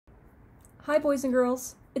Hi boys and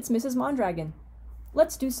girls, it's Mrs. Mondragon.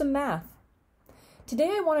 Let's do some math. Today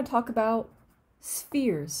I want to talk about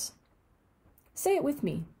spheres. Say it with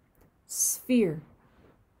me. Sphere.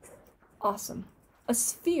 Awesome. A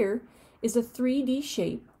sphere is a 3D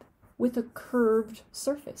shape with a curved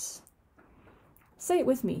surface. Say it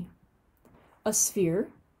with me. A sphere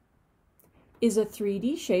is a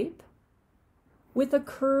 3D shape with a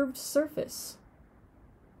curved surface.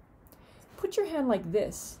 Put your hand like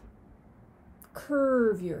this.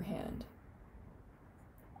 Curve your hand.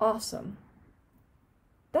 Awesome.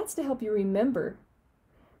 That's to help you remember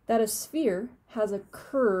that a sphere has a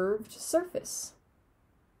curved surface.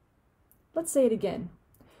 Let's say it again.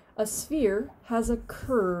 A sphere has a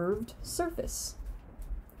curved surface.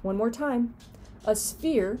 One more time. A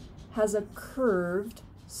sphere has a curved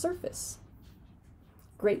surface.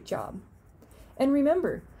 Great job. And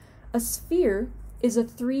remember, a sphere is a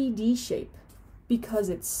 3D shape because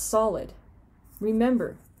it's solid.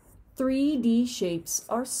 Remember, 3D shapes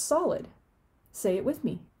are solid. Say it with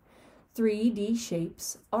me. 3D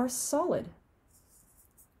shapes are solid.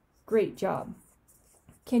 Great job.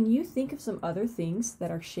 Can you think of some other things that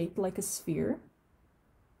are shaped like a sphere?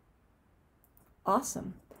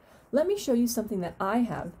 Awesome. Let me show you something that I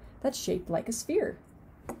have that's shaped like a sphere.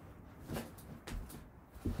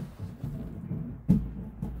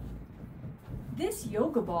 This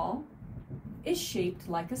yoga ball is shaped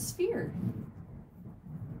like a sphere.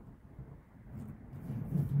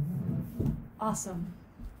 Awesome.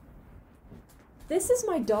 This is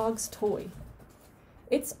my dog's toy.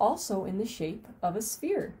 It's also in the shape of a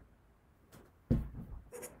sphere.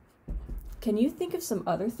 Can you think of some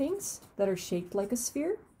other things that are shaped like a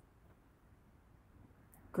sphere?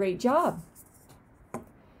 Great job.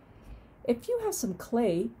 If you have some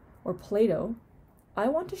clay or Play-Doh, I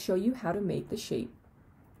want to show you how to make the shape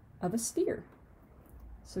of a sphere.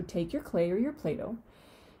 So take your clay or your Play-Doh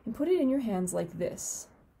and put it in your hands like this.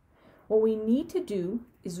 What we need to do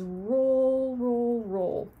is roll, roll,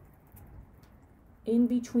 roll in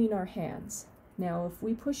between our hands. Now, if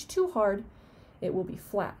we push too hard, it will be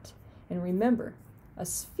flat. And remember, a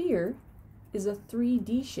sphere is a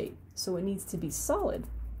 3D shape, so it needs to be solid.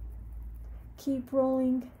 Keep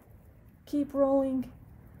rolling, keep rolling.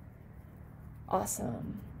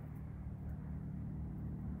 Awesome.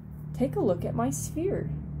 Take a look at my sphere.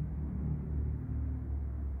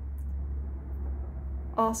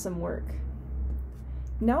 Awesome work.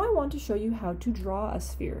 Now I want to show you how to draw a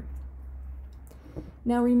sphere.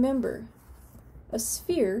 Now remember, a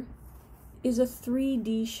sphere is a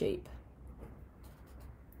 3D shape.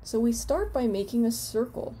 So we start by making a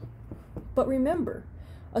circle. But remember,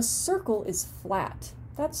 a circle is flat.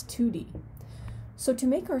 That's 2D. So to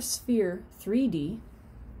make our sphere 3D,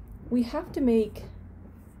 we have to make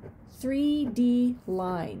 3D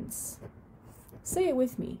lines. Say it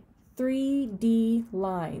with me. 3D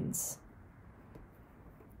lines.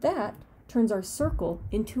 That turns our circle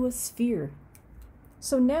into a sphere.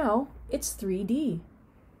 So now it's 3D.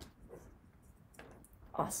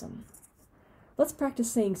 Awesome. Let's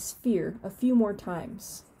practice saying sphere a few more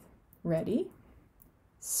times. Ready?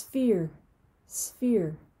 Sphere,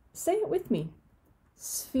 sphere. Say it with me.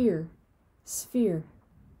 Sphere, sphere.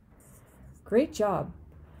 Great job.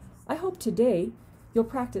 I hope today you'll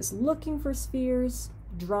practice looking for spheres,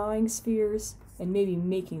 drawing spheres, and maybe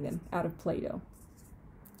making them out of Play-Doh.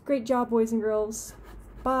 Great job, boys and girls.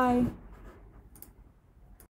 Bye.